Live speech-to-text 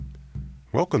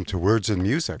Welcome to Words and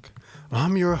Music.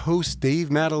 I'm your host, Dave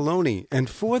Mataloni, and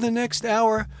for the next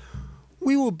hour,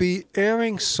 we will be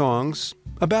airing songs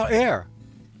about air.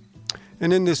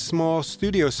 And in this small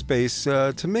studio space,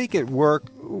 to make it work,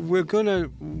 we're going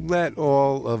to let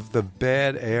all of the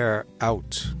bad air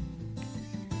out.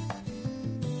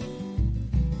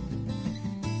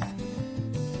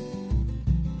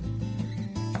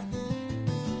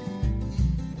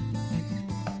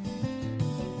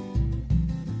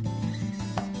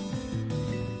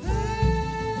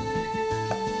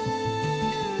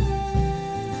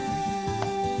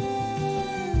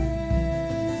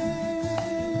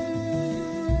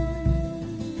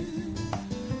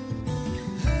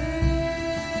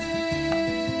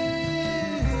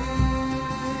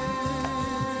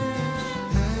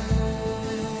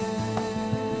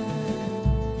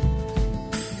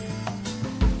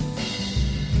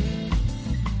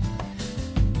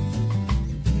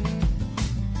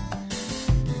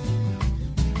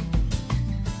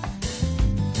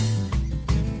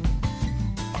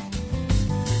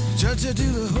 Judge, I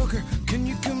do the hooker, can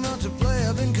you come out to play?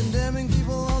 I've been condemning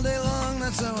people all day long,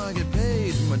 that's how I get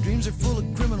paid. My dreams are full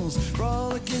of criminals,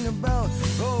 frolicking about.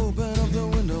 Open up the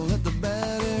window, let the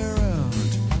bad air out.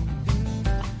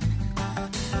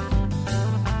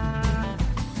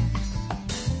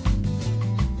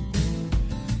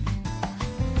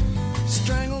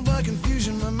 Strangled by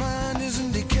confusion, my mind is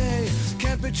in decay.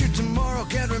 Can't picture tomorrow,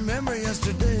 can't remember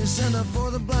yesterday. Send up for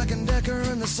the Black & Decker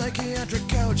and the psychiatric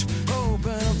couch.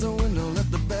 Open up the window, let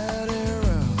the bad air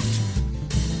out.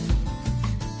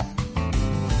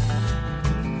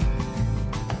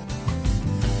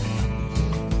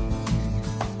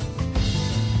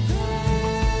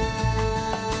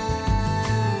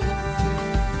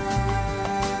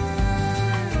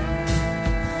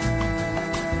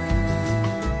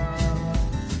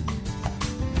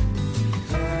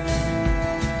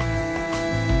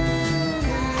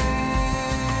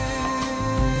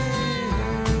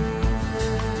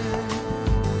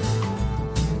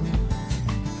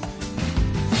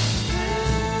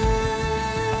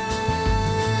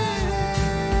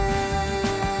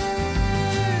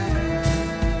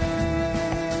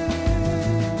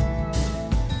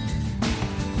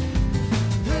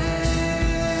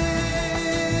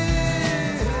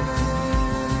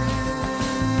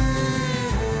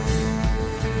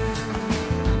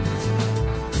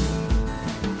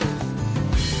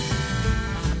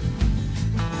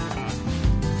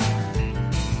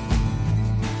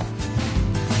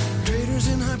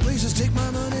 Take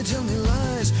my money, tell me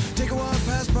lies. Take a walk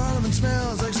past Parliament,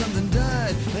 smells like something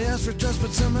died. They asked for trust,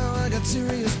 but somehow I got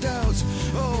serious doubts.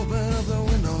 Open up the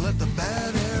window, let the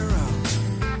bad air out.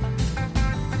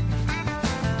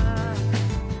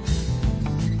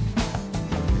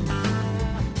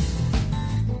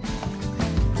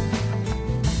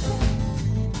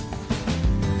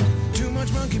 Too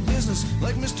much monkey business,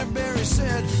 like Mr. Barry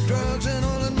said. Drugs and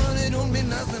all that money don't mean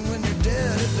nothing when you're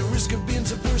dead. At the risk of being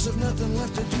subversive, nothing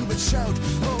left to do but shout.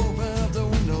 Open up the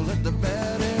window, let the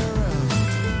bad air out.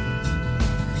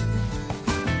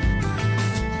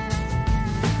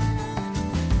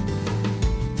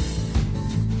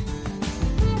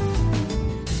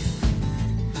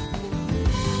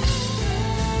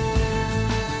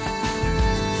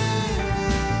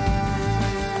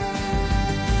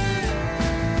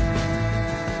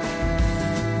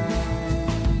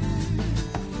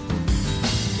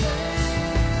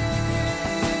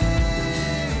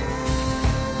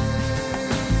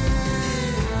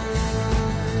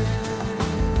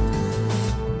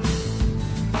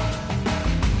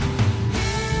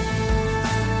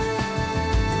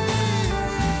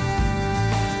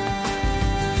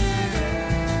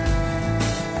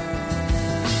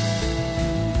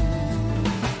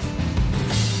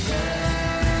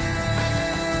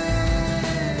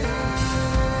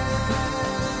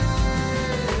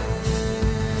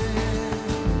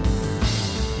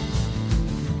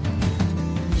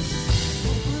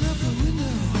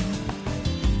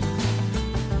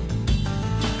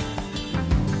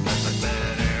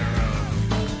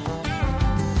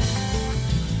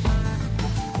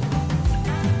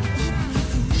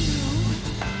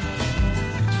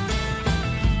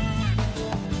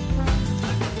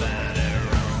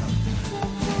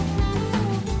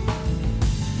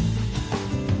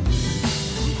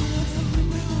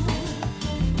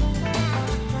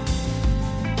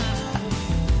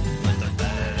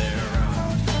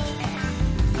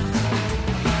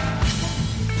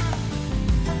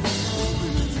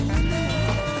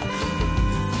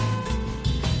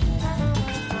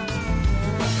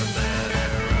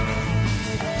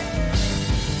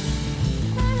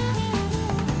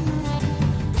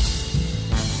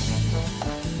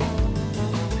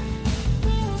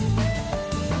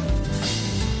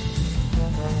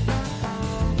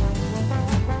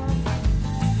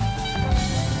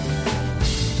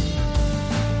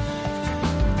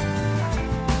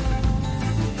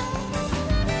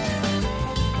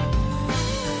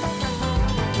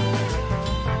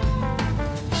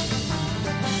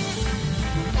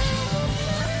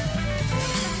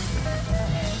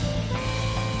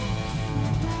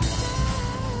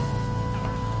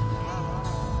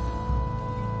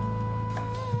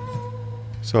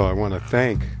 So I want to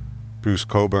thank Bruce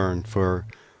Cockburn for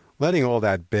letting all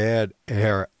that bad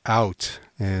air out.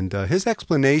 And his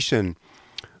explanation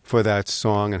for that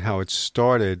song and how it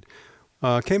started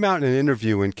came out in an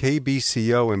interview in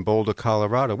KBCO in Boulder,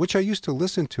 Colorado, which I used to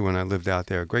listen to when I lived out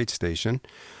there, a great station.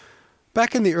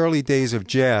 Back in the early days of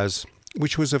jazz,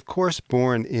 which was of course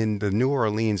born in the New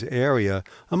Orleans area,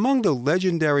 among the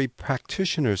legendary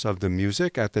practitioners of the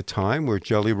music at the time were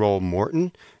Jelly Roll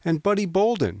Morton and Buddy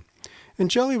Bolden. And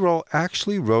Jelly Roll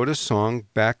actually wrote a song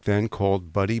back then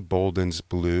called Buddy Bolden's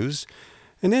Blues.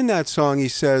 And in that song he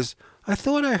says, "I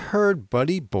thought I heard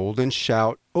Buddy Bolden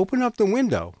shout, 'Open up the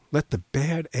window, let the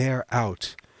bad air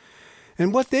out.'"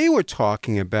 And what they were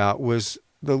talking about was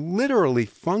the literally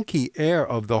funky air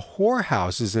of the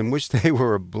whorehouses in which they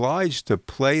were obliged to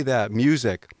play that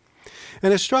music.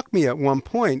 And it struck me at one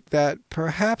point that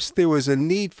perhaps there was a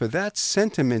need for that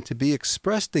sentiment to be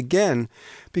expressed again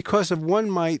because of one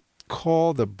might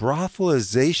call the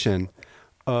brothelization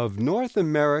of North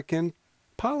American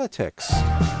politics.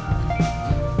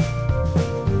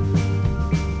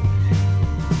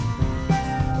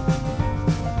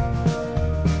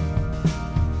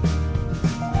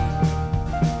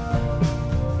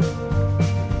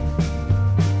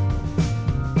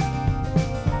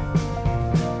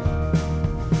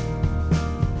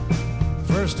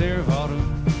 First air of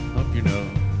autumn up your nose,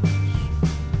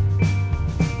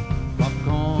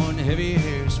 popcorn, heavy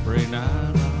hairspray,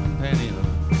 nylon pantyhose.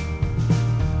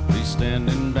 Please stand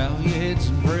and bow your heads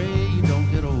and pray you don't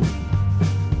get old.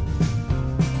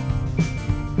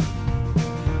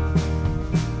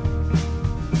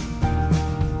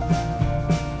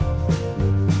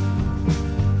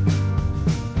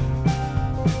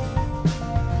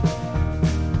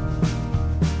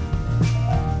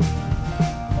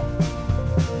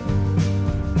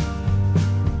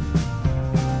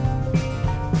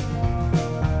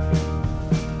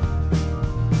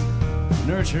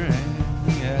 Nurture and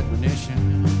the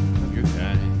admonition of your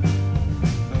kind.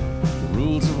 The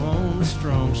rules of only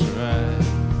strong survive.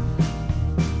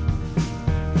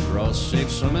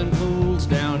 Cross-shaped swimming pools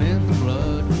down in the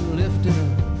blood we lifted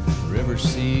up. Rivers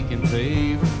seeking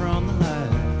favor from the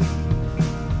light.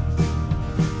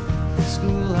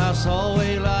 Schoolhouse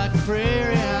hallway like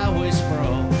prairie highway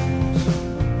sprawls.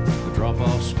 The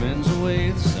drop-off spins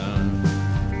away the sun.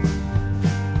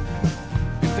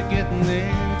 If they're getting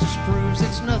there, proves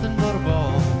it's nothing but a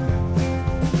ball.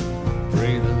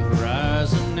 Pray the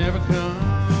horizon never comes.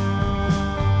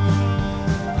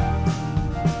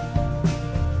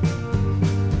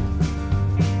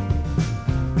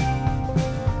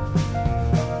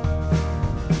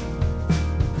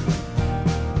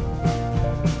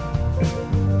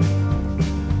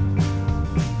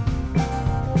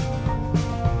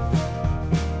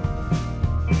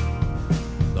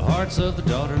 The hearts of the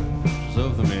daughters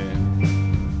of the men,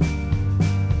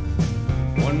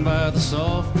 by the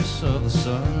softness of the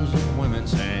sons of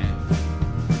women's hands.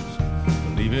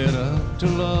 Leave it up to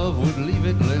love, would leave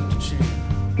it left to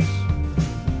chance.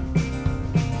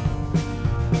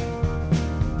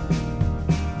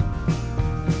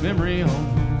 Memory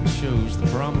only shows the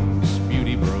promise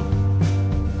beauty broke.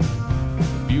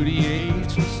 Beauty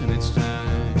ages in its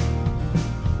time.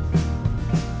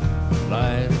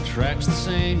 Light attracts the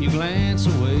same, you glance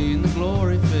away and the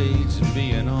glory fades, and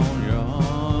being on your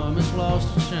arm is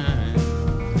lost to shine.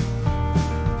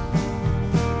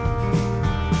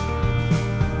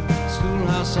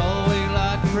 Schoolhouse hallway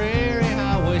like prairie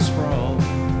highway sprawl.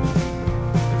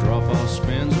 The drop-off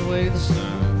spins away the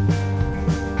sun.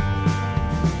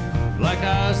 Like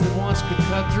eyes that once could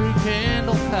cut through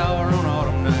candle power on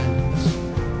autumn nights.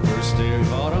 First air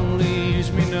of autumn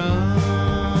leaves me numb.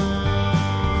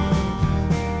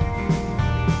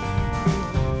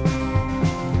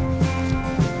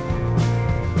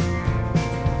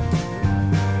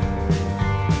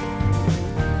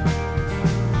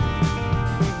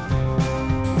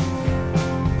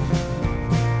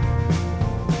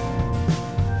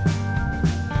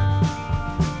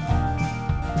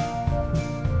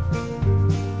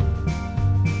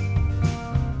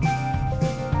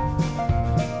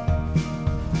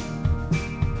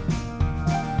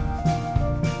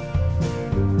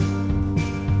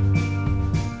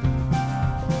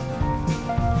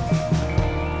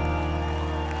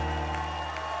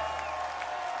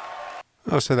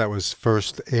 Oh, so that was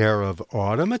First Air of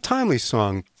Autumn, a timely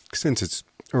song since it's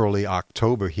early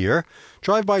October here.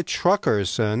 Drive-By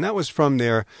Truckers, and that was from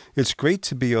their It's Great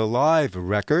to Be Alive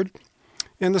record.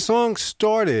 And the song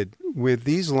started with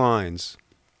these lines.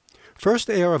 First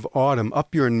air of autumn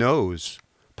up your nose,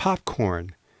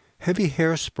 popcorn, heavy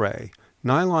hairspray,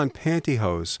 nylon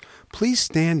pantyhose. Please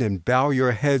stand and bow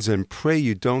your heads and pray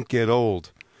you don't get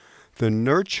old. The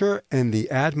nurture and the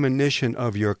admonition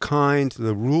of your kind,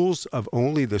 the rules of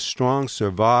only the strong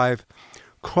survive,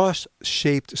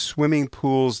 cross-shaped swimming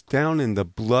pools down in the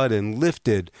blood and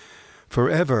lifted,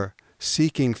 forever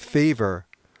seeking favor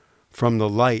from the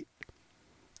light.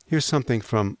 Here's something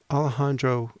from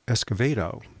Alejandro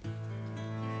Escovedo.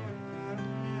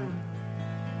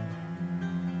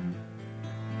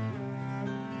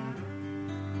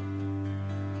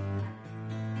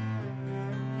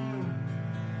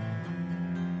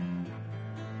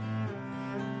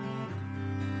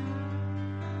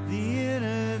 The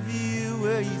interview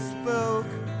where you spoke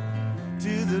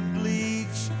to the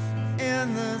bleach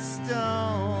in the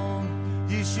stone.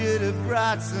 You should have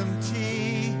brought some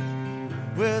tea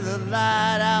with a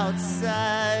light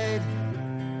outside.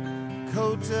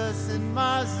 Cotus and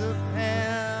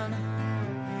marzipan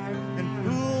and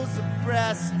pools of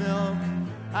breast milk.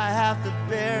 I have to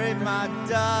bury my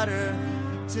daughter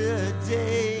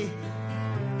today,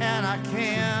 and I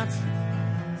can't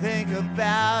think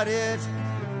about it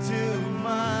too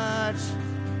much.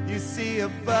 You see a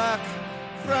buck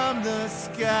from the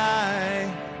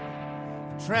sky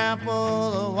trample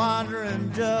a wandering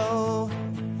doe.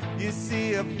 You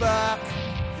see a buck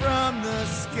from the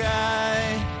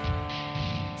sky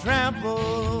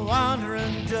trample a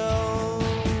wandering doe.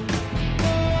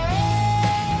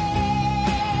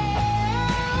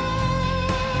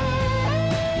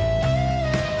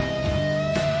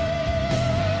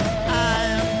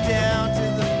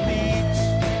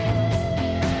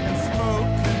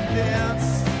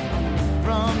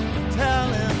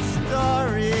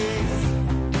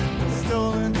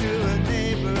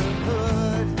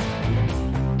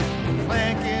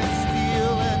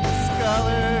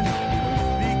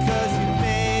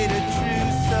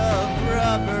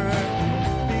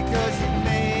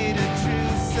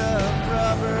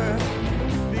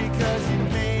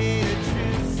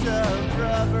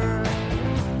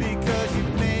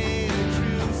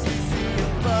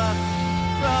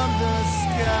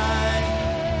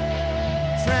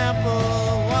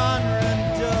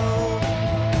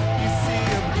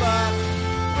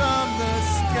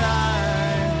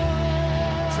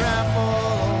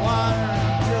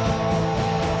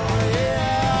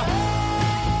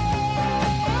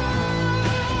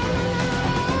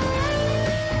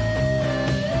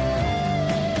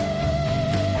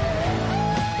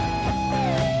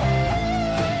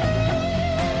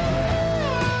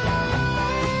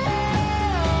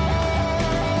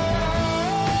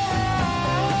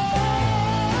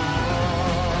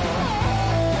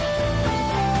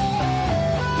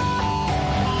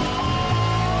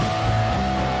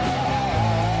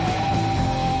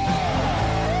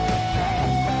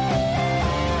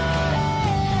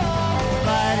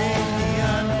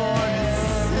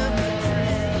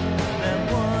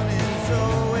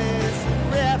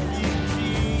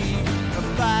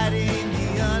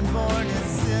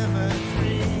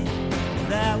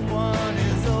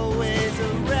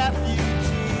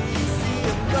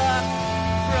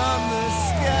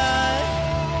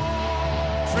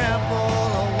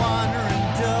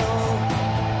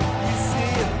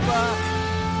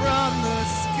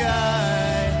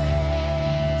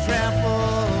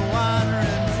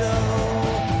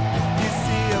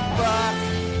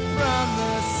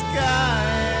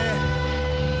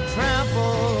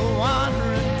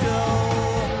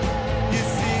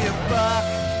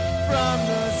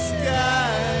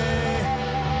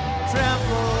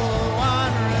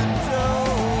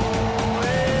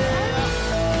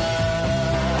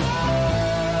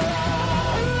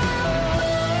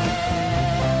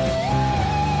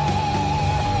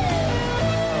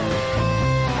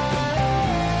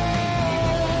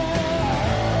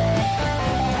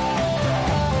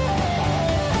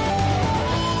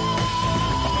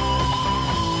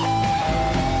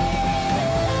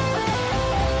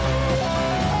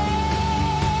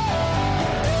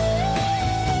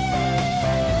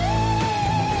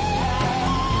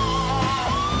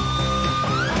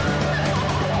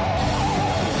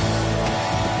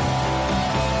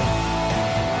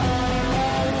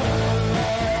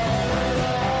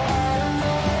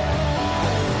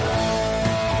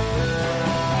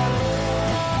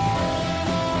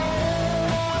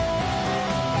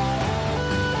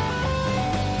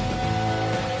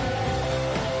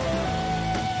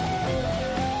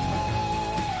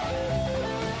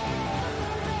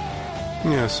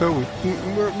 Yeah, so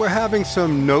we're having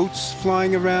some notes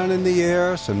flying around in the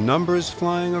air, some numbers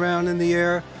flying around in the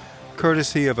air,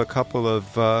 courtesy of a couple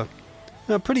of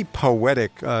pretty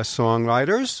poetic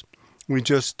songwriters. We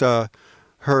just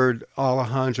heard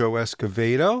Alejandro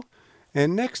Escovedo,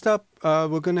 And next up,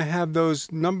 we're going to have those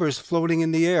numbers floating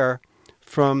in the air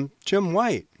from Jim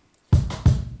White.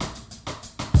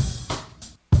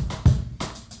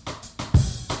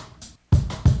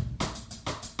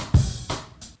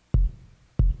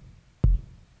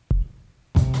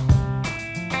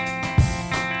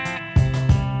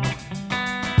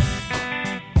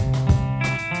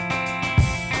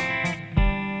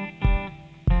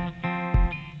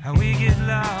 How we get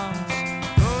lost,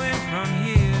 going from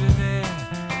here to there,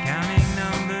 counting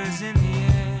numbers in the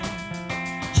air.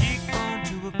 Cheekbone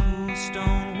to a cool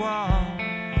stone wall,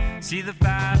 see the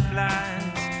fireflies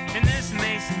in this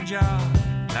mason jar.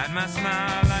 Light my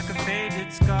smile like a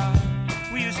faded scar.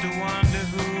 We used to wonder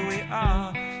who we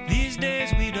are. These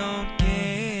days we don't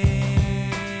care.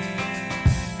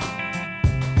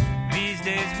 These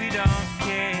days we don't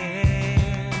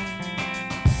care.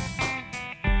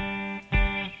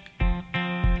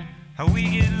 How we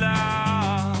get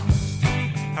lost,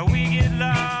 how we get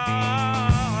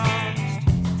lost,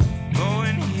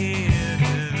 going here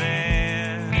to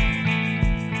there.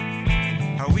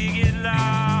 How we get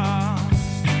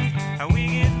lost, how we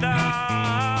get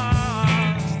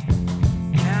lost,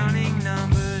 counting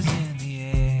numbers in the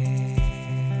air.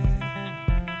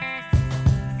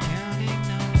 Counting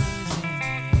numbers in the air.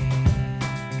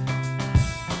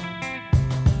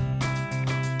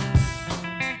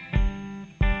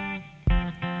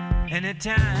 And at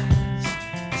times,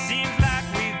 it seems like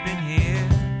we've been here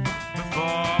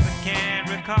before, but can't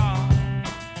recall.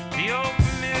 The old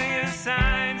familiar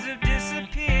signs have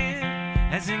disappeared,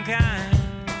 as in kind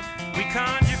we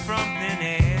conjure from thin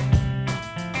air.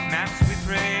 Maps we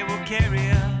pray will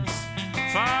carry us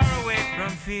far away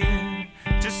from fear,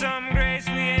 to some grace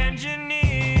we engineer.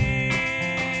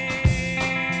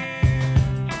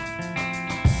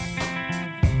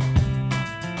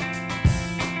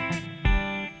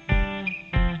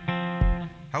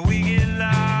 How we get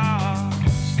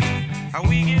lost, how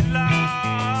we get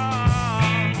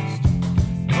lost,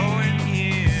 going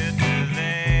here to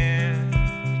there.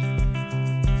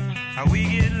 How we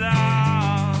get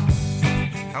lost,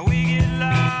 how we get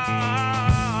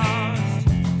lost,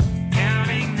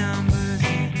 counting numbers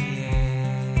in the air.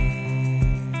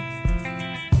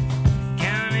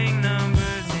 Counting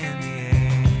numbers in the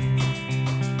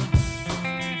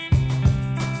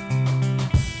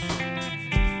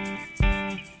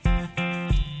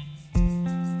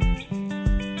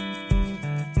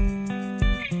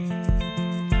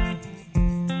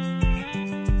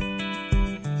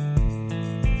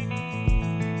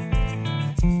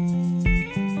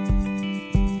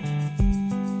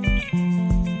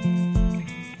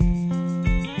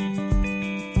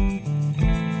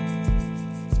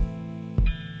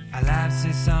Our lives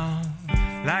is on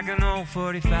like an old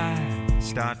 45.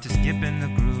 Start to skip in the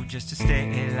groove just to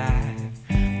stay alive.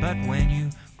 But when you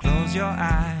close your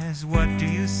eyes, what do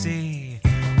you see?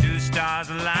 Two stars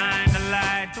aligned to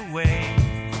light the way.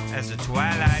 As the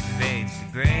twilight fades to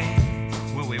gray,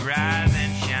 will we rise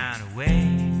and shine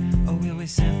away? Or will we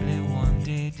simply one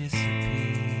day disappear?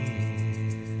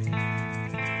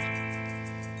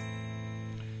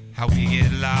 How we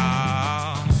get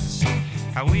lost,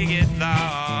 how we get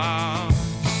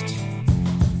lost,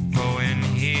 going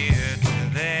here to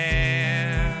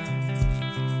there.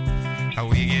 How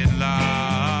we get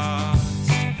lost,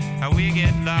 how we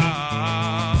get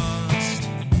lost,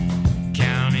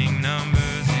 counting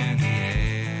numbers in the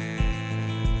air.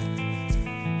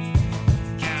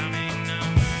 Counting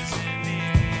numbers in the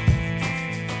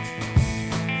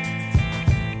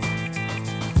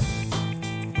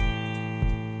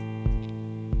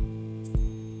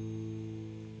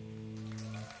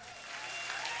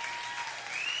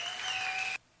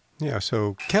Yeah,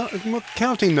 so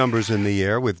counting numbers in the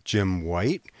air with Jim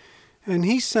White. And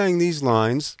he sang these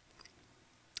lines,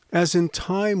 as in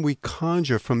time we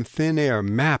conjure from thin air,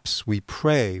 maps we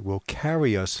pray will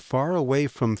carry us far away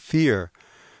from fear,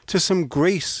 to some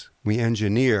grace we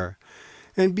engineer.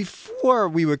 And before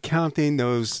we were counting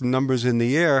those numbers in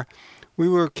the air, we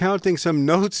were counting some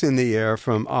notes in the air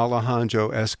from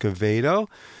Alejandro Escovedo.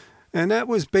 And that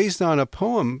was based on a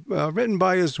poem written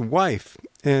by his wife.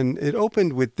 And it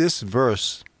opened with this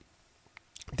verse.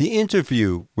 The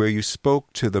interview where you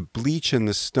spoke to the bleach in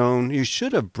the stone, you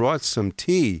should have brought some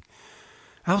tea.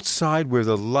 Outside where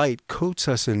the light coats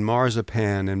us in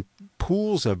marzipan and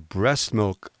pools of breast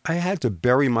milk, I had to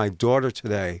bury my daughter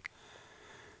today.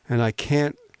 And I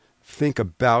can't think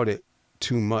about it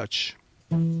too much.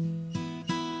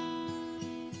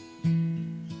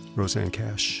 Rosanne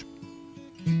Cash.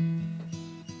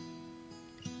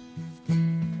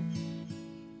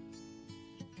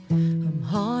 I'm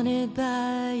haunted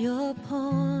by your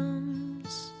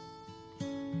poems,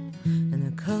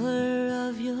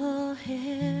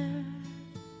 hair.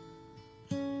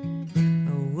 A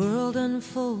world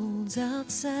unfolds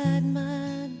outside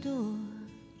my door,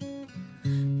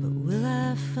 but will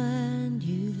I find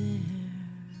you there?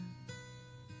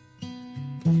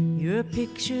 You're a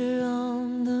picture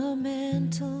on the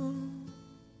mantle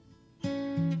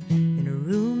in a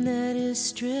room that is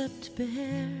stripped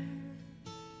bare.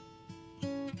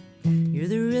 You're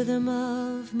the rhythm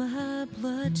of my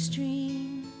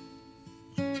bloodstream,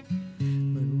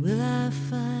 but will I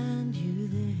find you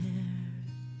there?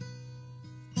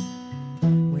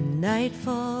 When night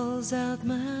falls out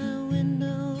my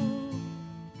window,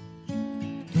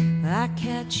 I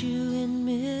catch you in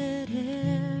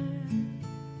midair,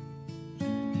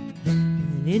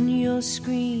 and in your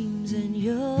screams and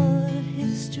your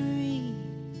history,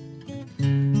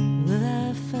 will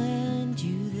I find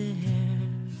you there?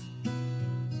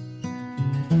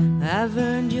 I've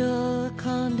earned your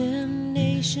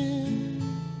condemnation,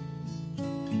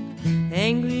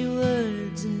 angry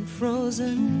words and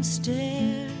frozen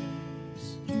stares.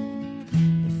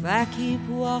 If I keep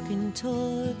walking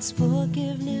towards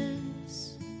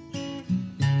forgiveness,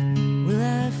 will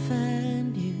I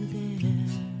find you there?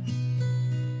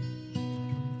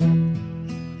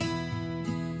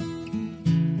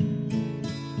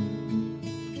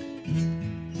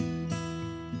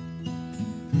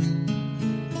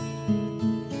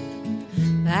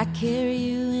 I carry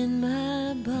you in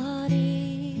my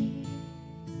body,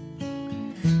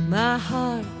 my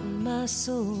heart and my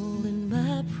soul and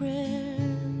my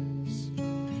prayers,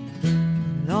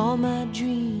 and all my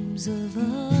dreams of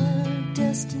our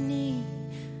destiny.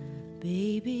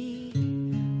 Baby,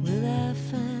 will I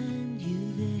find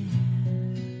you there?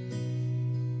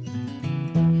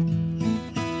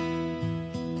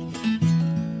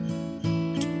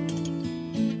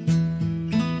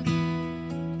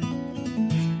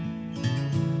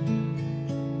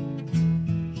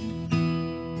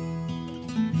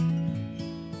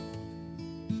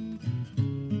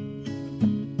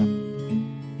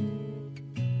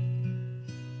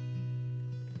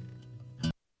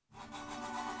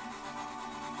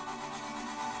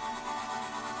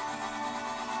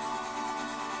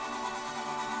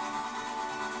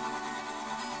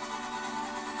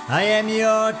 I am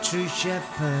your true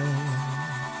shepherd,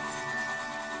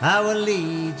 I will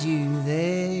lead you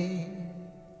there.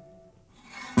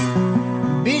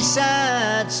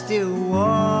 Beside still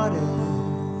waters,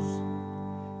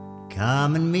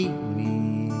 come and meet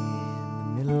me in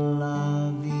the middle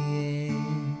of the air.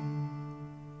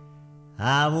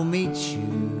 I will meet you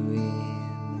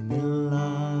in the middle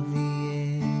of the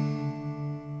air.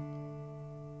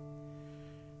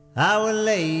 I will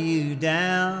lay you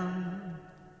down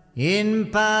in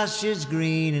pastures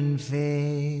green and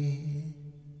fair.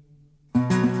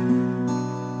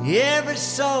 Every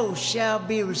soul shall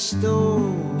be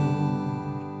restored.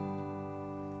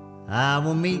 I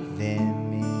will meet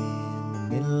them in the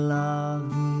middle of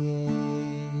the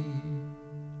air.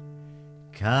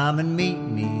 Come and meet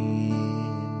me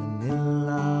in the middle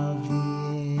of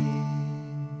the air.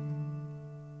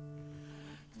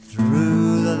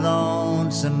 Through the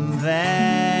lonesome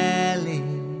valley,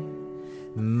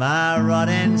 my rod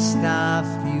and staff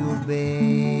you'll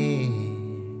bear.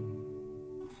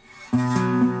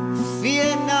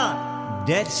 Fear not,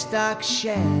 death's dark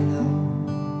shadow.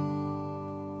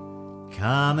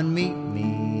 Come and meet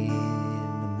me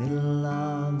in the middle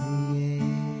of the air.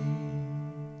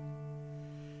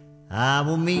 I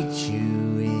will meet you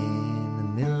in the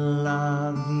middle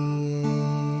of the air.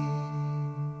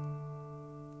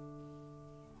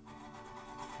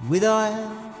 With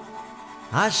oil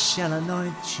I shall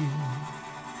anoint you,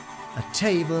 a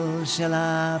table shall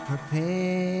I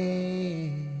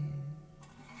prepare.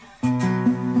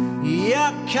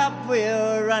 Your cup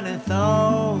will runneth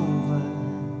over.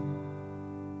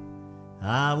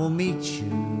 I will meet you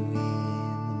in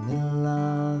the middle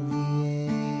of the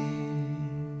air.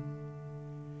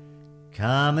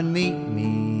 Come and meet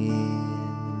me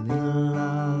in the middle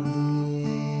of the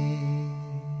air.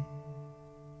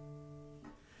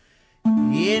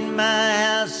 In my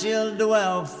house you'll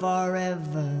dwell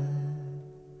forever.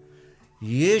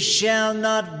 You shall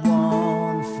not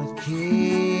want for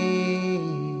care.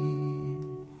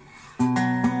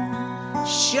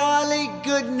 Surely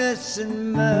goodness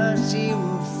and mercy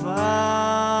will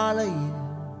follow you.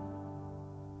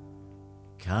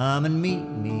 Come and meet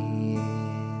me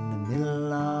in the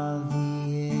middle of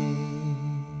the air.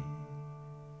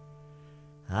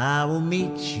 I will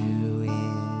meet you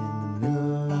in the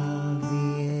middle of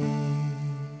the air.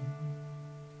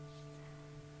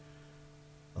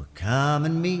 Oh, come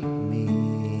and meet me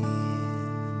in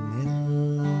the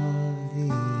middle of the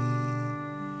air.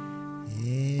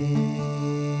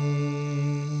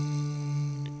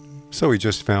 So we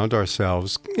just found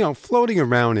ourselves, floating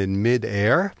around in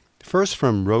midair. First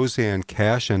from Rosanne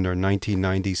Cash and her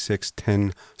 1996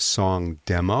 10-song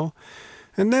demo.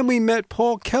 And then we met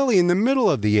Paul Kelly in the middle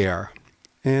of the air.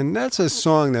 And that's a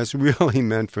song that's really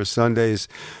meant for Sundays,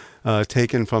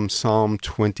 taken from Psalm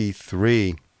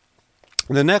 23.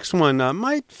 The next one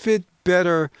might fit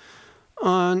better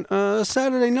on a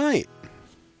Saturday night.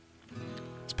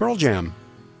 It's Pearl Jam.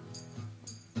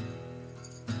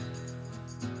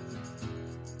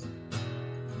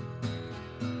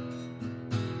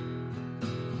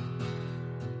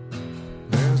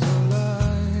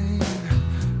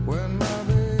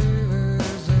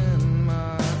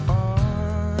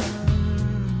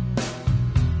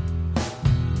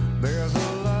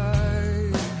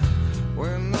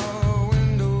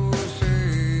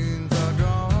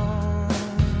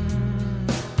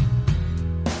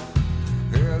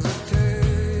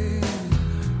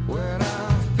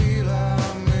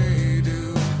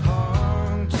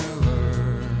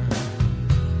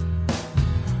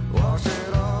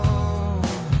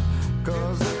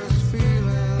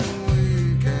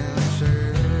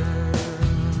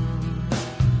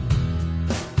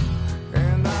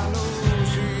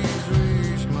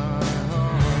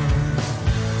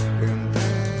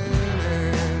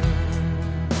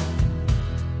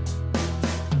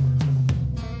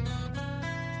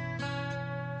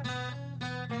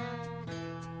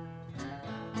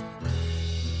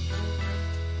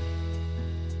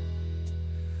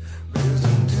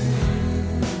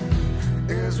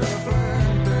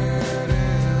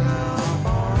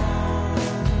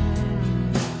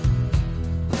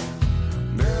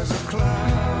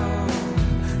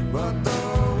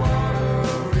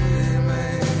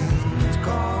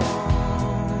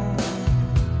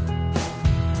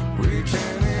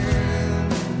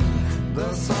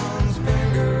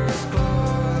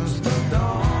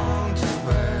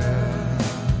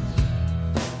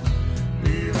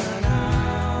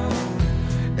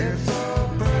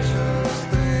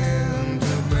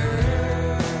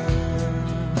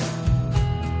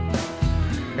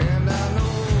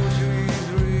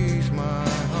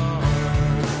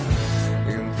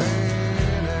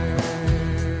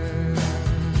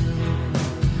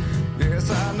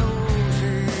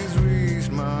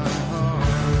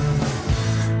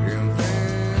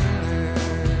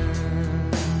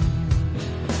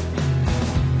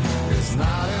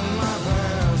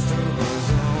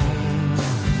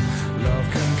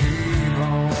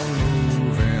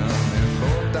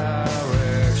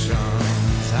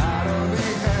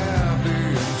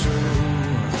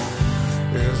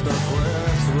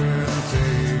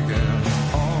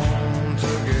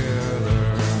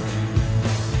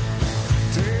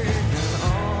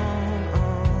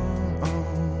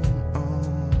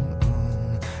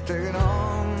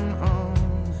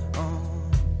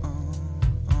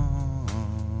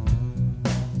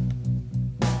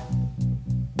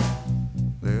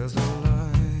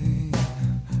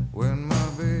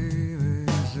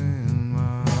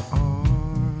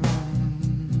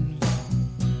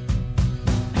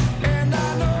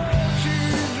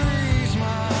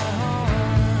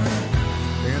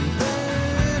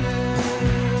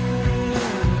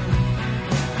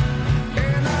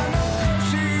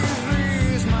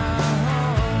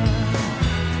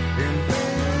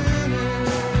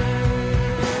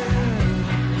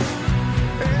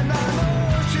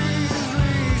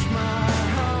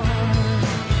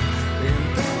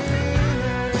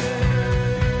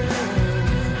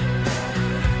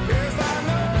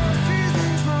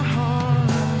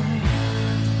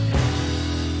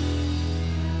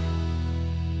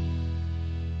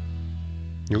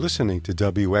 You're listening to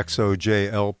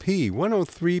WXOJ-LP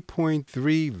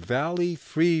 103.3 Valley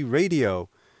Free Radio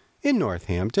in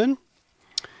Northampton.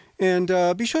 And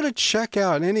be sure to check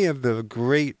out any of the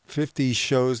great 50s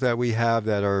shows that we have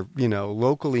that are,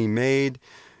 locally made.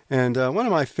 And one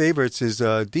of my favorites is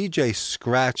DJ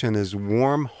Scratch and his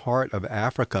Warm Heart of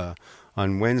Africa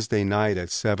on Wednesday night at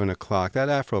 7 o'clock. That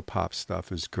Afro-pop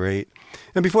stuff is great.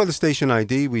 And before the station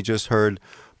ID, we just heard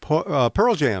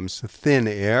Pearl Jam's Thin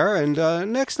Air.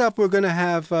 And next up, we're going to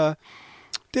have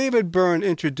David Byrne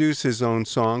introduce his own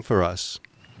song for us.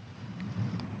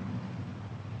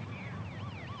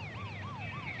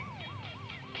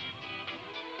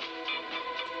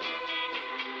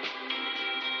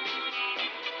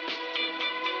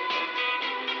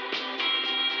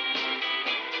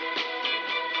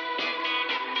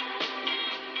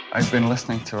 I've been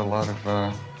listening to a lot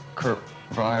of Kurt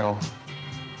Weill.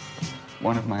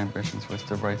 One of my ambitions was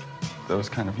to write those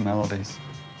kind of melodies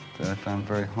that I found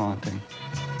very haunting.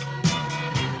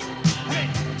 Hey!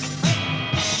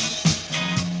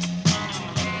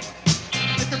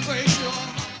 It's the place.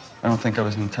 I don't think I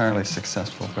was entirely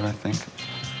successful, but I think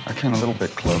I came a little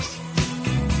bit close.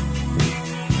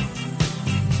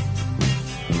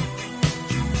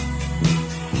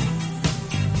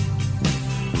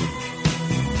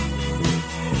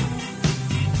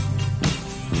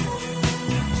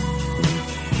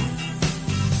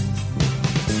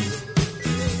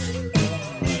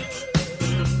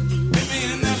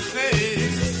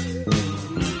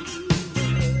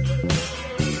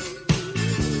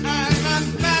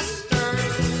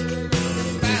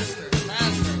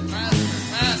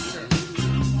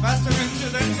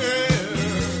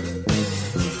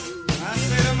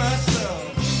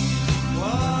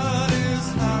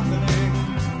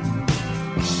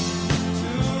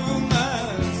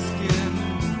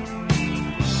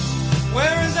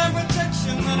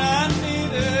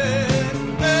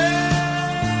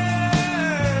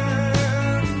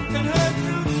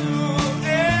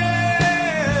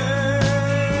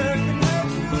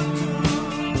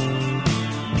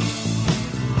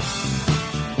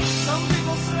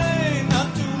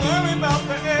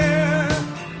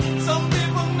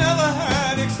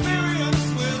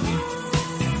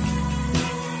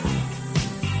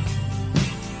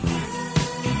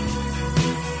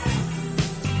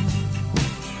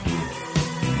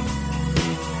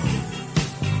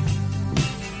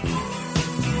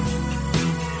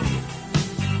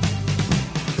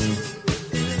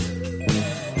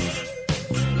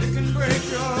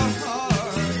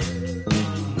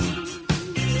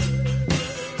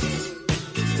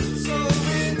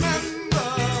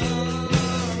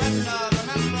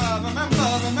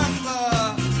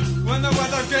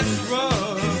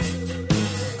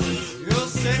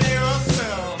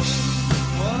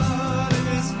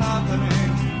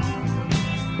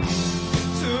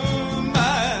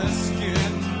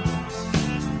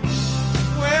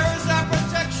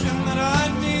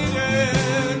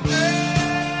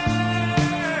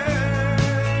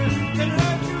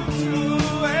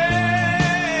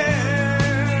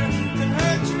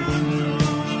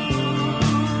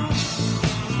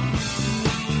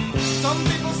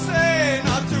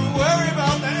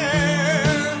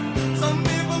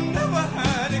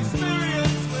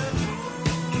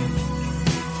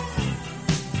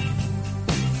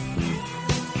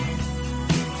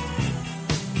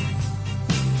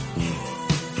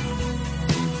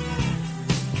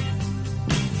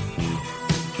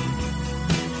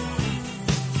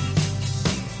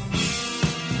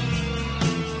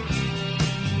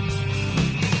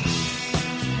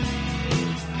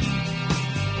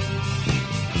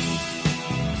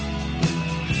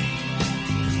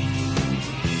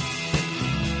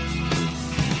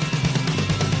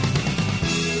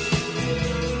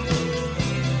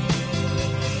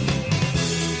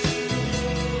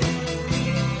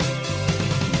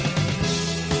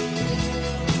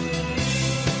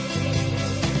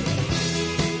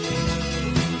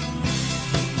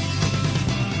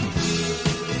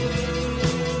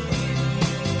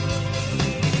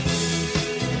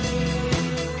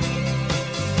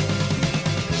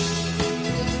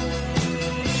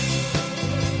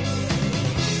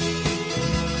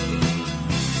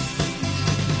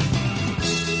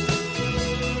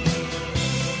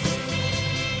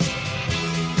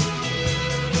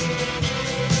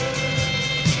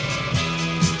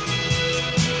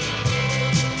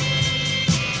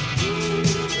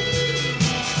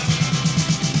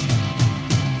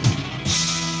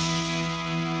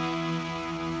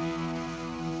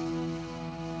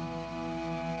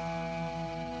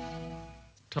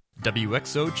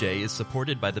 WXOJ is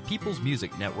supported by the People's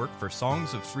Music Network for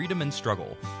Songs of Freedom and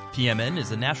Struggle. PMN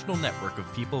is a national network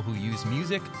of people who use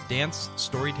music, dance,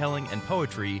 storytelling, and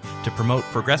poetry to promote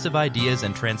progressive ideas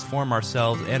and transform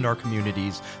ourselves and our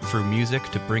communities through music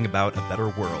to bring about a better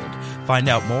world. Find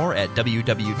out more at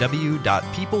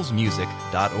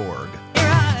www.peoplesmusic.org.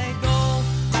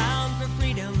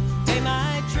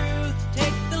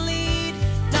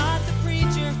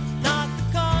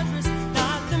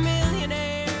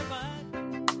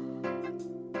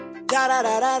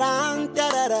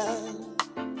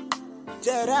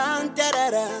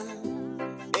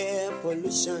 Air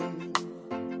pollution,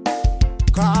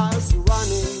 cars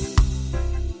running,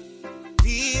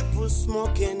 people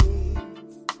smoking,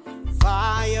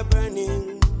 fire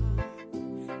burning.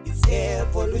 It's air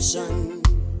pollution.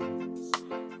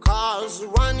 Cars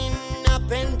running up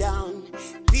and down,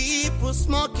 people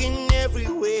smoking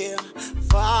everywhere,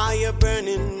 fire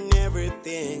burning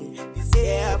everything. It's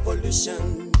air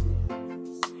pollution.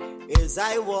 As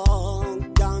I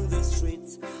walk down the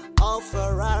streets of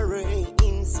Harare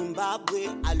in Zimbabwe,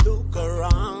 I look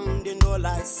around and all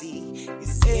I see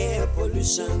is air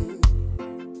pollution.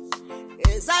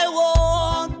 As I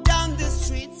walk down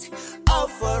streets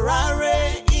of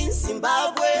Ferrari in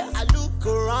Zimbabwe. I look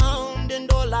around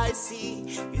and all I see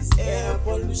is air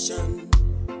pollution.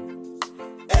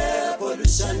 Air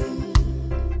pollution.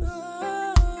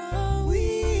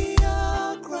 We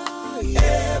are crying.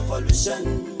 Air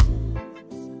pollution.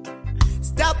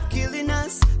 Stop killing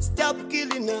us. Stop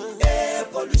killing us. Air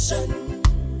pollution.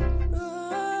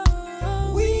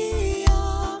 We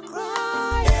are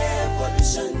crying. Air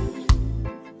pollution.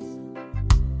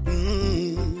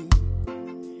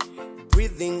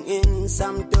 Breathing in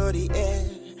some dirty air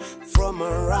from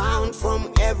around,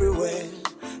 from everywhere,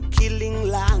 killing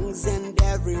lungs and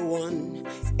everyone.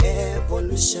 Air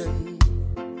pollution.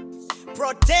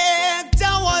 Protect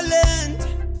our land,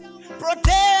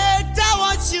 protect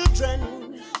our children,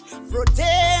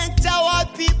 protect our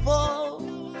people.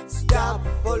 Stop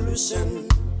pollution.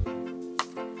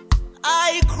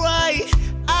 I cry,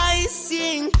 I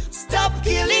sing, stop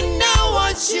killing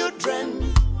our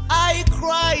children. I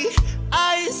cry,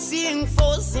 I sing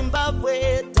for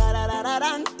Zimbabwe.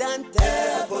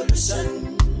 Air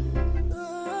pollution.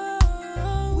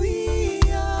 We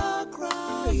are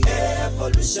crying. Air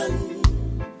pollution.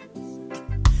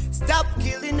 Stop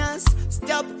killing us.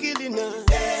 Stop killing us.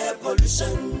 Air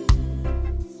pollution.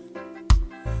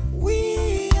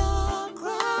 We are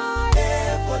crying.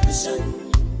 Air pollution.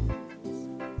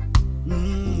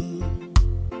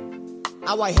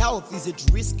 Our health is at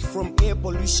risk from air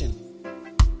pollution.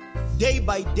 Day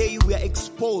by day, we are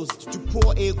exposed to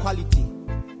poor air quality.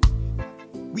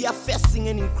 We are facing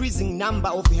an increasing number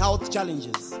of health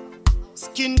challenges: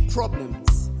 skin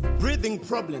problems, breathing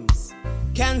problems,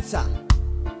 cancer,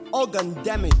 organ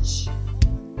damage,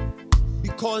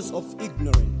 because of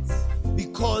ignorance,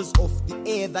 because of the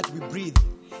air that we breathe,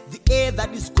 the air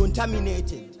that is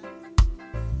contaminated.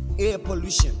 Air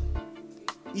pollution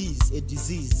is a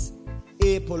disease.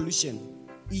 Air pollution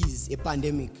is a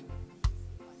pandemic.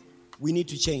 We need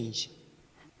to change.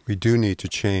 We do need to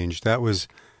change. That was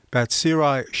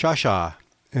Batsirai Shasha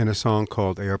in a song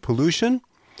called Air Pollution.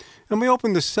 And we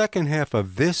opened the second half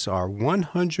of this, our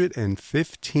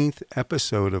 115th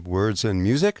episode of Words and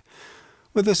Music,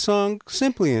 with a song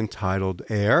simply entitled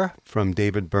Air from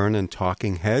David Byrne and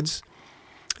Talking Heads.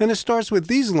 And it starts with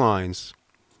these lines: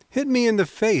 hit me in the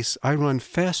face, I run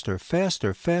faster,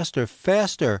 faster, faster,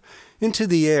 faster into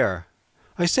the air.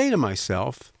 I say to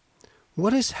myself,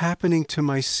 what is happening to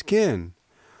my skin?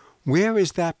 Where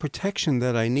is that protection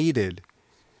that I needed?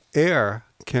 Air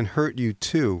can hurt you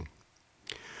too.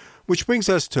 Which brings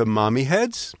us to Mommy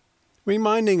Heads,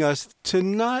 reminding us to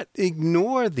not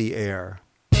ignore the air.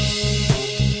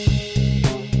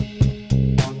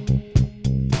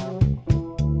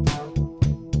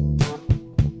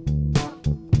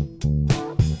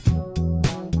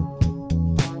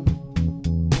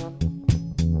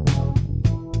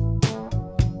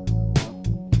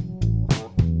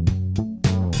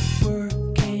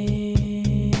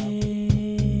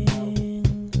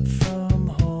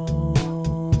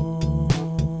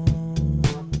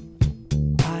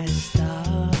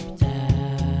 Stopped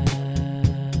at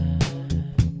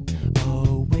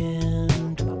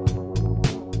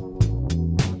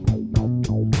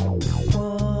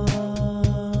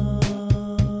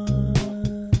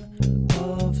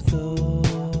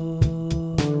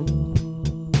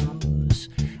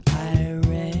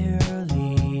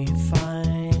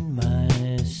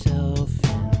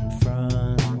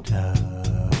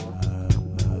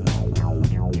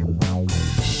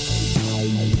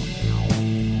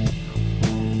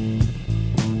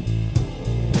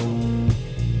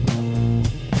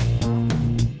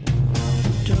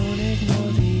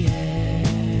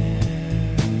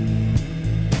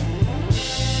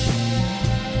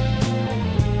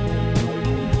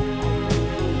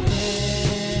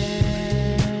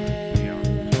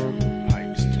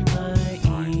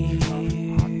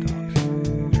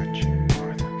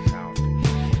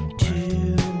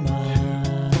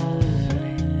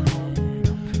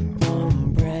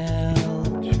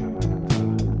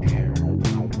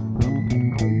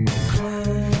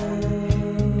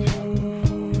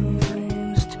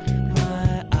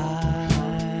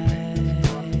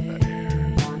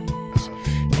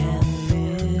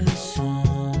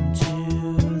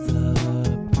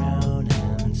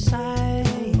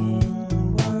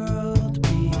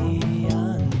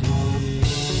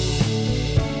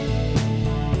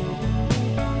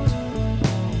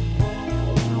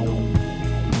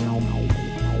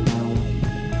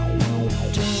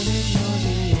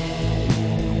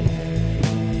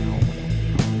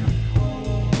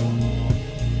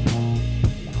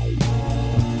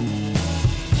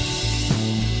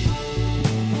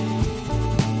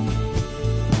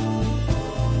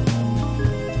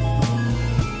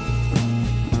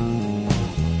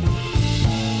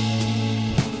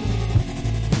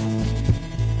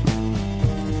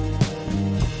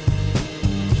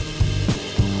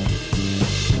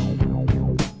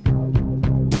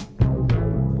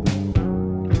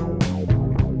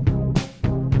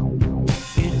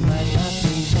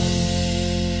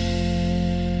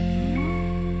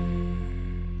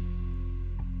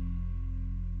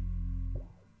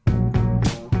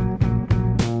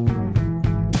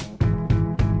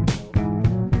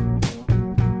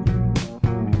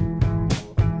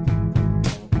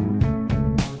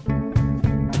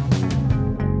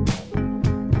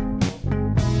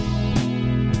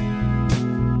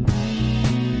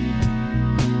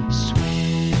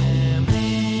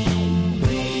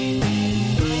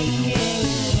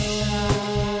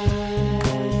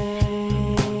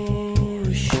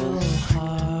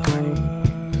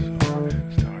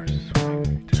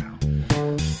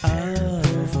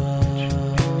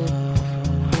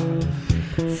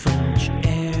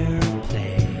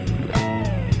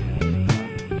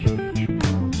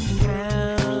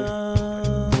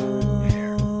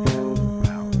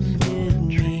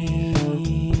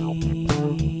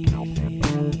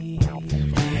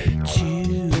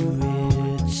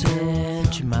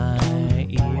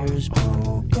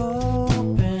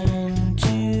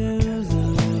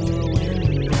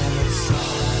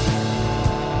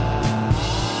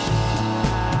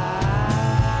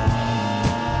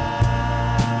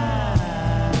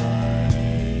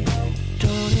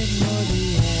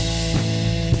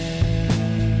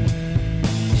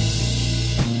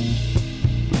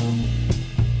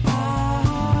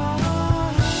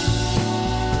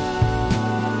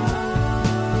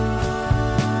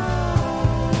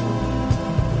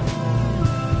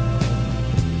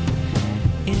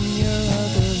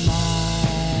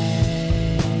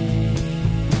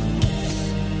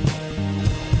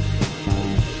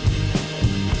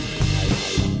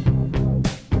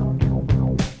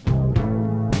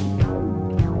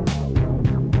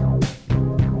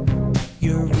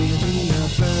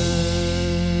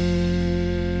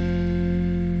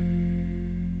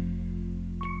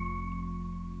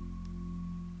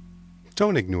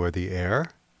Don't Ignore the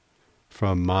Air,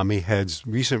 from Mommy Head's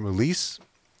recent release,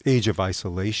 Age of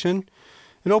Isolation.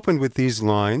 It opened with these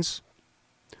lines.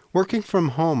 Working from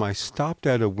home, I stopped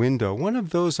at a window, one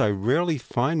of those I rarely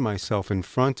find myself in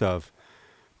front of,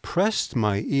 pressed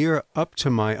my ear up to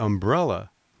my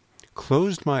umbrella,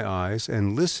 closed my eyes,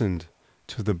 and listened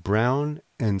to the brown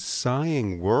and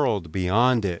sighing world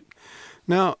beyond it.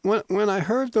 Now, when I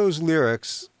heard those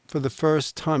lyrics for the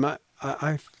first time,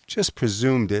 I just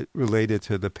presumed it related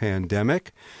to the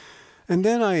pandemic. And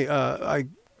then I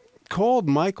called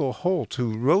Michael Holt,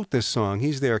 who wrote this song.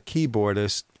 He's their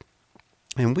keyboardist.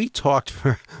 And we talked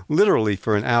literally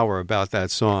for an hour about that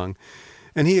song.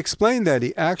 And he explained that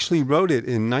he actually wrote it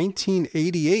in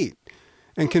 1988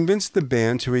 and convinced the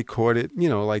band to record it,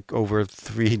 like over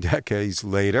 3 decades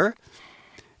later.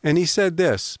 And he said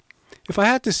this, if I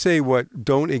had to say what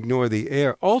Don't Ignore the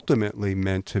Air ultimately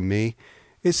meant to me,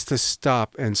 it's to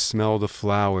stop and smell the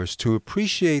flowers, to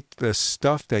appreciate the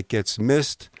stuff that gets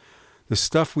missed, the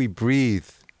stuff we breathe,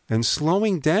 and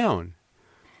slowing down.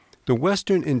 The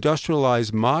Western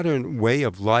industrialized modern way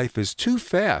of life is too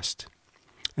fast,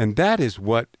 and that is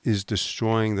what is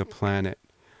destroying the planet.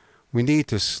 We need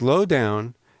to slow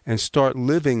down and start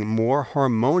living more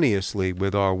harmoniously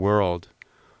with our world.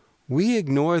 We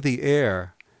ignore the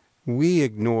air. We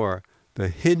ignore the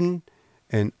hidden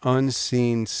and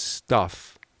unseen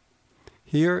stuff.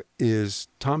 Here is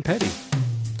Tom Petty.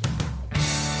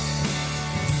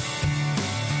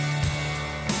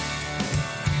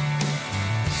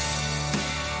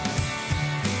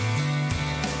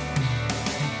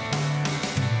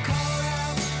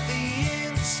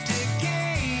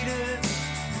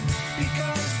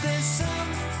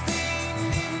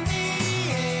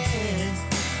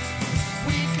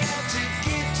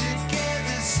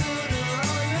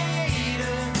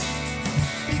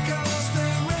 Because the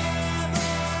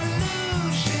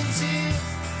revolution's here.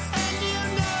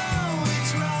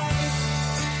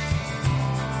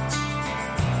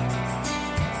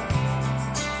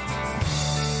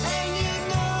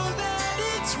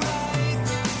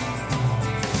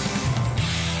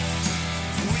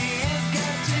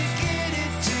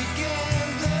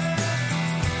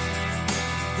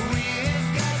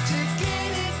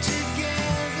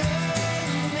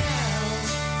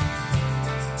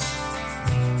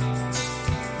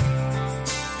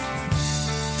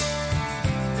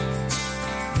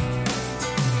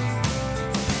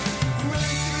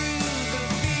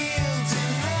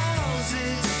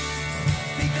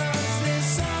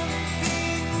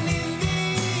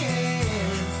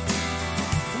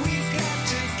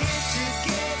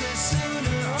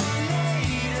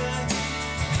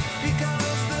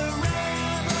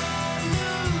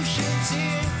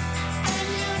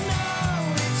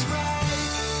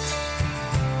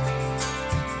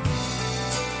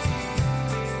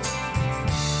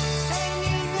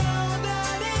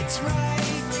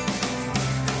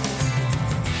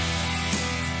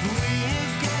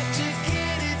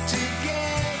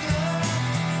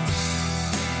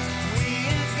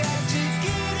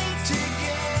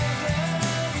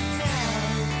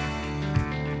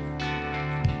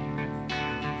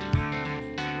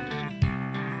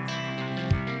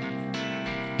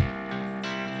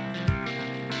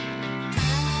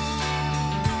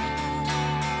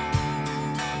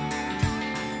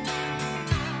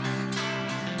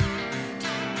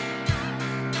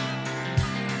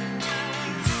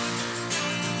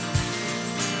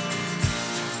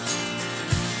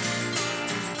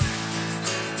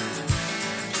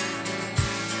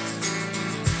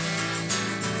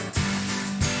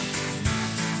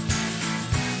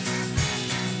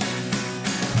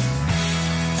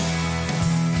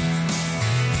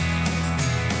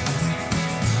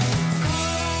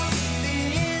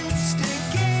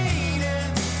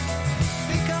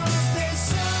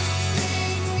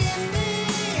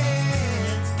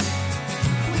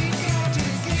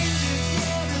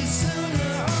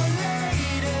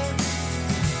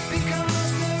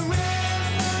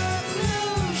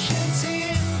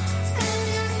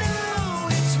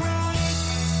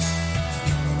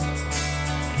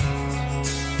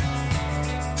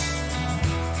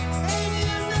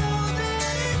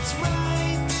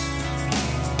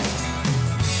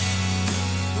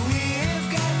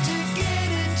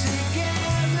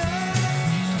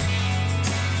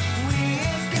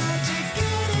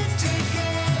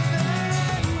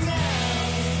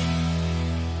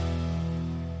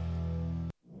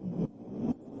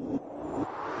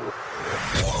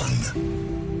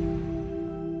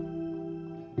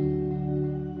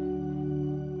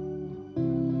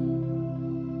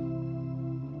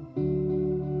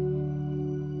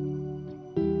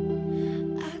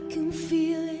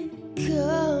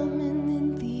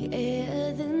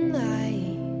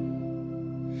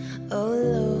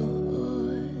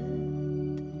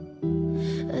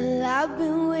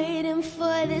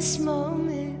 for this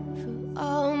moment for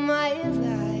all my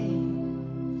life.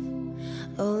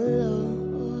 Oh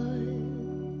Lord,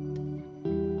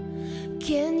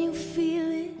 can you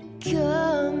feel it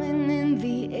coming in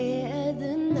the air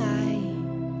tonight?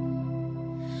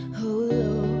 Oh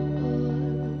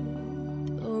Lord,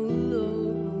 oh Lord.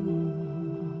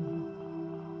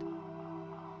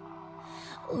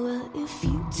 Well, if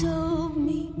you told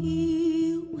me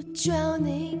you were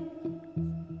drowning,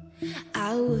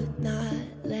 I would not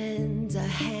lend a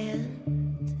hand.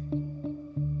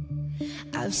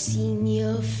 I've seen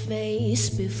your face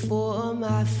before,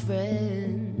 my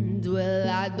friend. Well,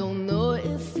 I don't know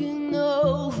if you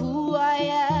know who I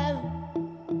am.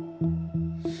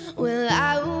 Well,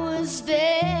 I was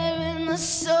there and I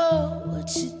saw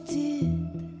what you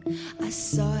did. I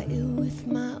saw it with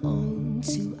my own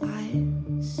two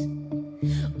eyes.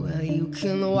 Well, you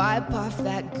can wipe off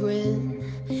that grin.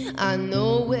 I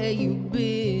know where you've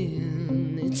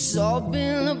been. It's all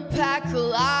been a pack of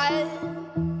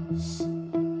lies.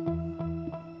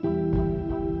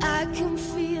 I can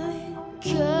feel it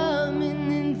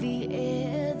coming in the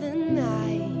air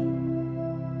tonight.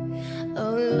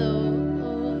 Oh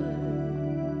Lord,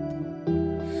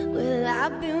 well,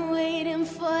 I've been waiting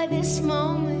for this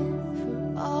moment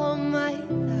for all my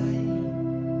life.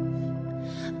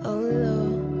 Oh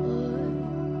Lord,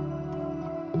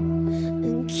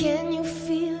 and can you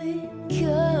feel it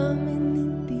coming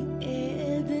in the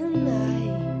air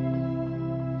tonight?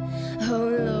 Oh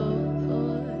Lord,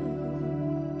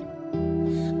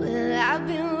 well, I've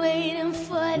been waiting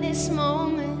for this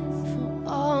moment for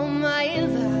all my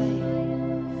life.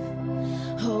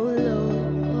 Oh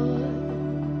Lord,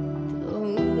 oh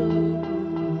Lord.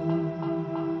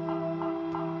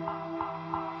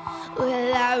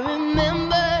 Well,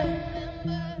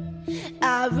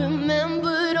 I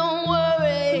remember, don't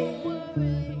worry.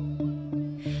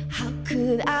 How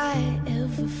could I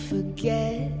ever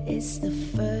forget? It's the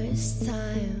first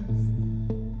time,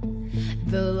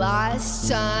 the last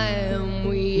time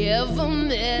we ever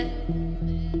met.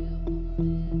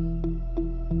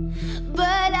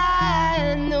 But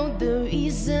I know the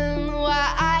reason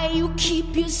why you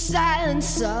keep your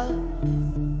silence up.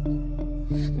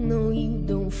 No, you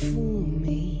don't fool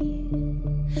me,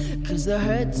 'cause the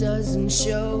hurt doesn't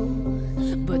show,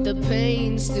 but the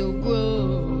pain still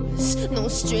grows. No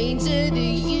stranger to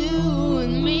you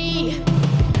and me.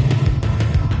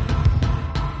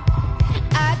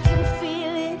 I can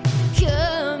feel it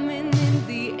coming in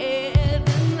the air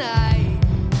tonight.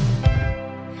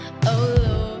 Oh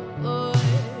Lord,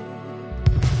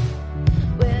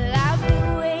 well, I've been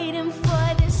waiting for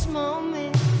this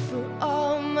moment for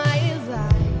all my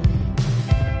life.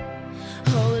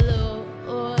 Oh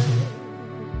Lord,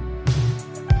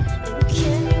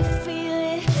 can you feel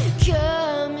it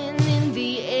coming in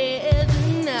the air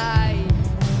tonight?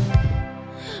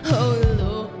 Oh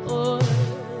Lord, oh.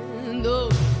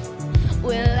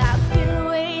 Well, I've been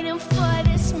waiting for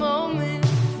this moment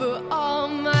for all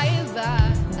my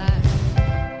life.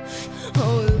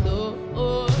 Oh Lord,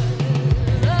 oh.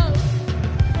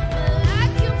 Well, I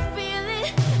can feel it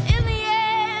in the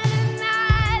air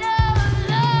tonight. Oh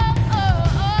Lord, oh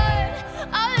Lord,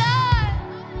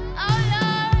 oh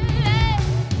Lord, yeah.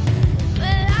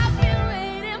 Well, I've been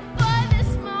waiting for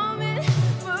this moment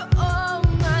for all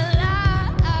my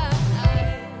life.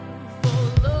 Oh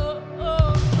Lord,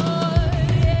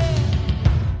 yeah.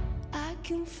 I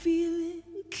can feel it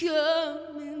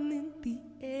coming in the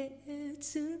air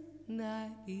tonight.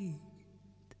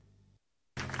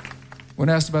 When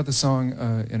asked about the song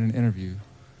in an interview,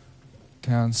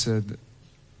 Townes said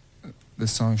the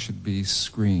song should be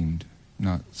screamed,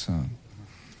 not sung.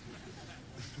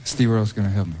 Steve Earle's going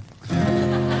to help me.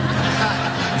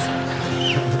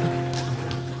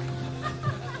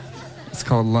 It's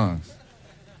called Lungs.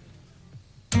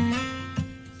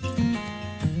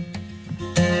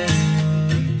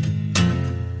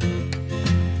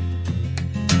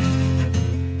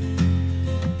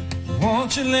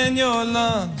 Won't you lend your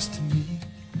lungs to me?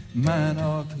 Mine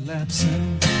are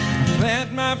collapsing.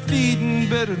 Plant my feet and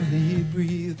bitterly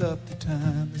breathe up the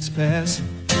time that's passing.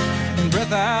 And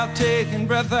breath I'll take and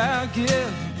breath I'll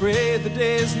give. Pray the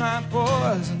day is not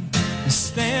poison. And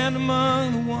stand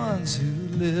among the ones who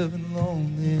live in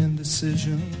lonely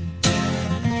indecision.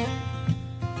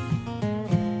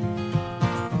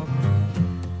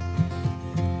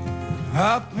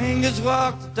 Our fingers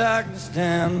walk the darkness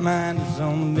down, mine is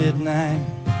on the midnight.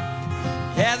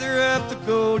 Gather up the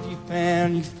gold you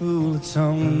found, you fool, it's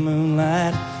on the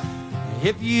moonlight.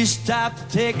 If you stop to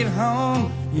take it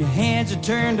home, your hands are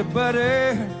turned to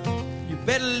butter. You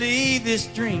better leave this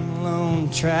dream alone,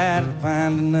 try to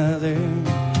find another.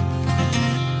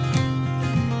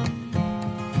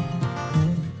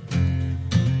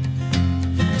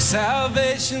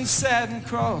 Salvation sat and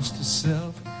crossed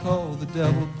herself and called the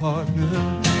devil partner.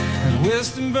 And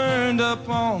wisdom burned up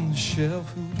on the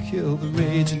shelf who killed the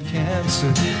raging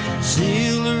cancer.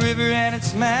 Seal the river and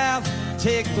its mouth,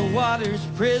 take the waters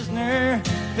prisoner.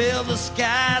 Fill the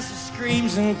skies with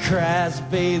screams and cries,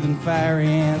 bathe in fiery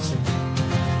answer.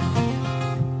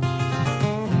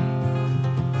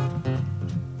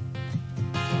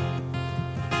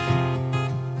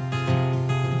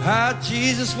 How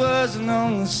Jesus was an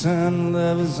only son,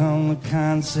 love was only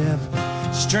concept.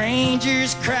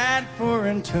 Strangers cried for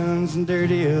in tongues and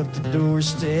dirty up the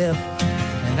doorstep.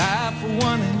 And I for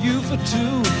one and you for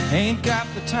two ain't got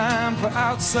the time for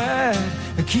outside.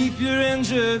 Keep your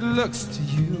injured looks to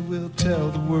you, we'll tell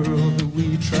the world that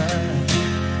we tried.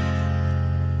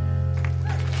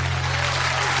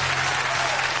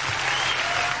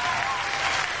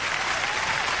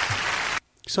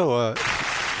 So,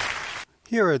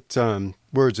 here at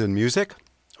Words and Music,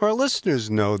 our listeners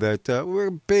know that we're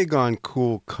big on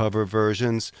cool cover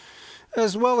versions,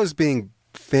 as well as being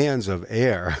fans of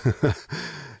Air.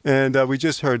 And we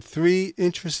just heard 3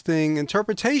 interesting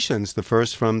interpretations. The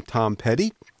first from Tom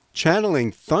Petty,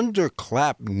 channeling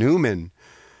Thunderclap Newman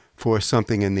for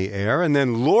Something in the Air. And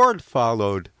then Lord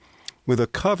followed with a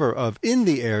cover of In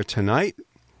the Air Tonight,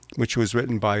 which was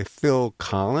written by Phil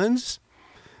Collins.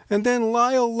 And then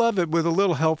Lyle Lovett, with a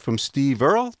little help from Steve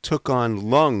Earle, took on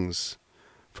Lungs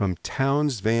from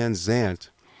Townes Van Zandt,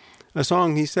 a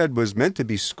song he said was meant to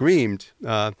be screamed.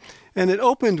 And it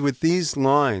opened with these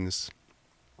lines.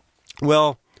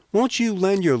 Well, won't you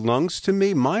lend your lungs to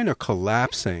me? Mine are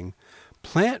collapsing.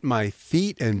 Plant my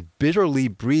feet and bitterly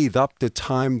breathe up the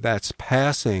time that's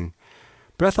passing.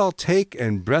 Breath I'll take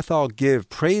and breath I'll give.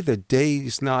 Pray the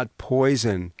day's not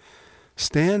poison.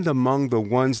 Stand among the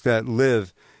ones that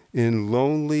live in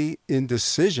lonely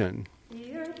indecision.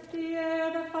 The earth, the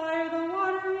air, the fire, the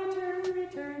water, return,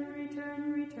 return,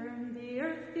 return, return. The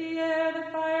earth, the air, the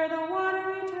fire, the water,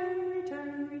 return,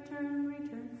 return, return,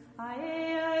 return. Aye,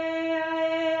 aye, aye,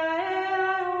 aye,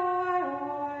 aye, oh, aye,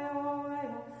 oh, aye, oh,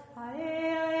 aye, aye,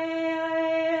 aye,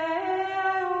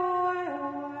 aye, oh, aye,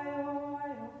 oh, aye, oh,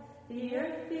 aye, oh. The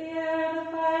earth, the air, the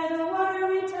fire, the water,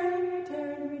 return,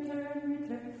 return, return,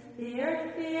 return. The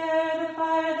earth, the air, the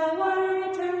fire, the water,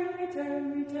 return, return,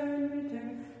 return, return.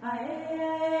 Aye,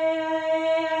 aye,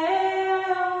 aye, aye,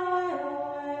 oh, aye,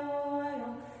 oh, aye, oh,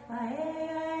 aye, aye,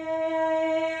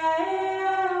 aye,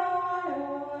 aye,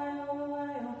 oh, aye, oh,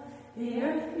 aye, oh. The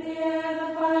earth, the air, the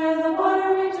fire, the water,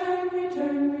 return,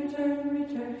 return, return,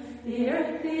 return. The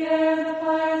earth, the air, the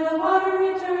fire, the water,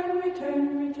 return, return,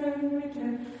 return,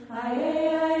 return. Aye,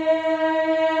 aye, aye,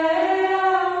 aye,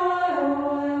 oh, aye, oh, aye, aye, aye. The earth, the air, the fire, the water, return, return, return, return. The earth, the air, the fire, the water, return, return, return, return. Aye, aye, aye, aye, oh,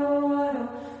 aye,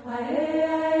 aye, aye, oh.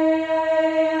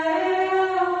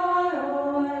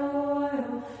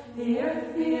 The earth,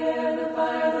 the air, the fire,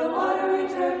 the water,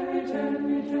 return,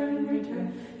 return, return,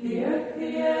 return. The earth,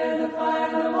 the air, the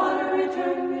fire, the water,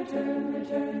 return, return,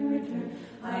 return, return.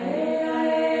 Aye,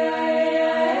 aye, aye,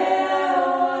 aye,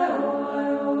 oh,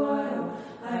 aye, oh, aye, oh.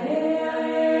 Aye, aye,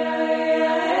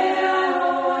 aye, aye,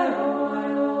 oh, aye,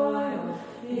 oh.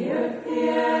 The earth, the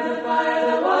air, the fire,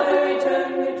 the water, return,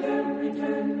 return,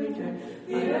 return, return.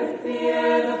 The earth, the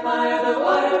air, the fire, the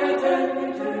water, return,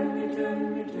 return, return,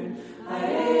 return. Aye,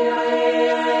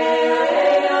 aye, aye,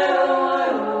 aye, oh,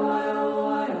 aye,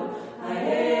 oh. Aye,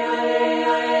 aye,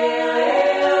 aye,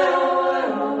 aye, oh.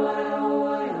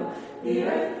 The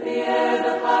earth, the air, the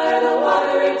fire, the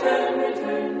water, return,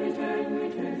 return,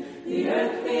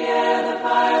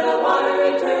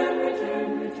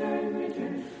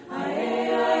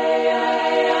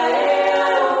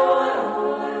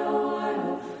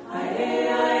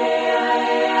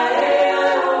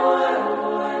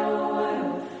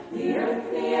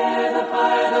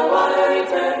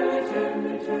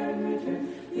 return, return.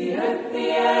 The earth, the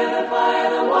air, the fire,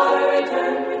 the water,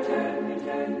 return, return,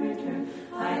 return, return.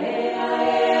 Aye,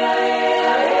 aye,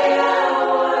 aye, aye,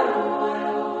 oh,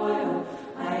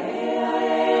 aye, aye,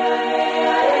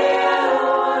 aye,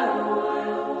 oh.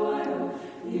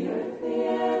 The earth, the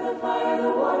air, the fire, the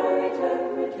water, return,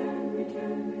 return,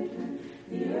 return, return.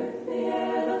 The earth, the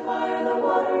air, the fire, the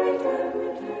water, return,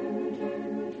 return, return,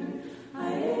 return. Aye,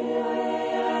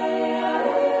 aye, aye,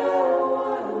 aye, oh,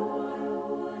 aye,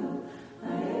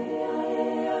 aye, aye,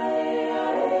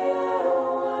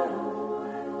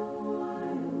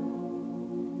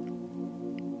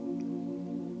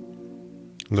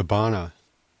 Labana,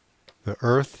 the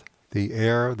earth, the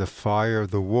air, the fire,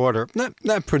 the water.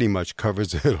 That pretty much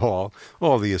covers it all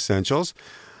the essentials.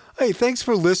 Hey, thanks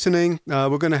for listening.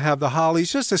 We're going to have the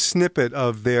Hollies, just a snippet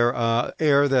of their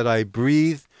Air That I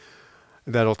Breathe.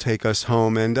 That'll take us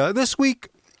home. And this week,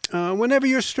 whenever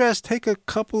you're stressed, take a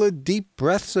couple of deep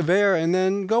breaths of air and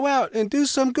then go out and do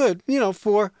some good,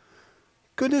 for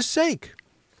goodness sake.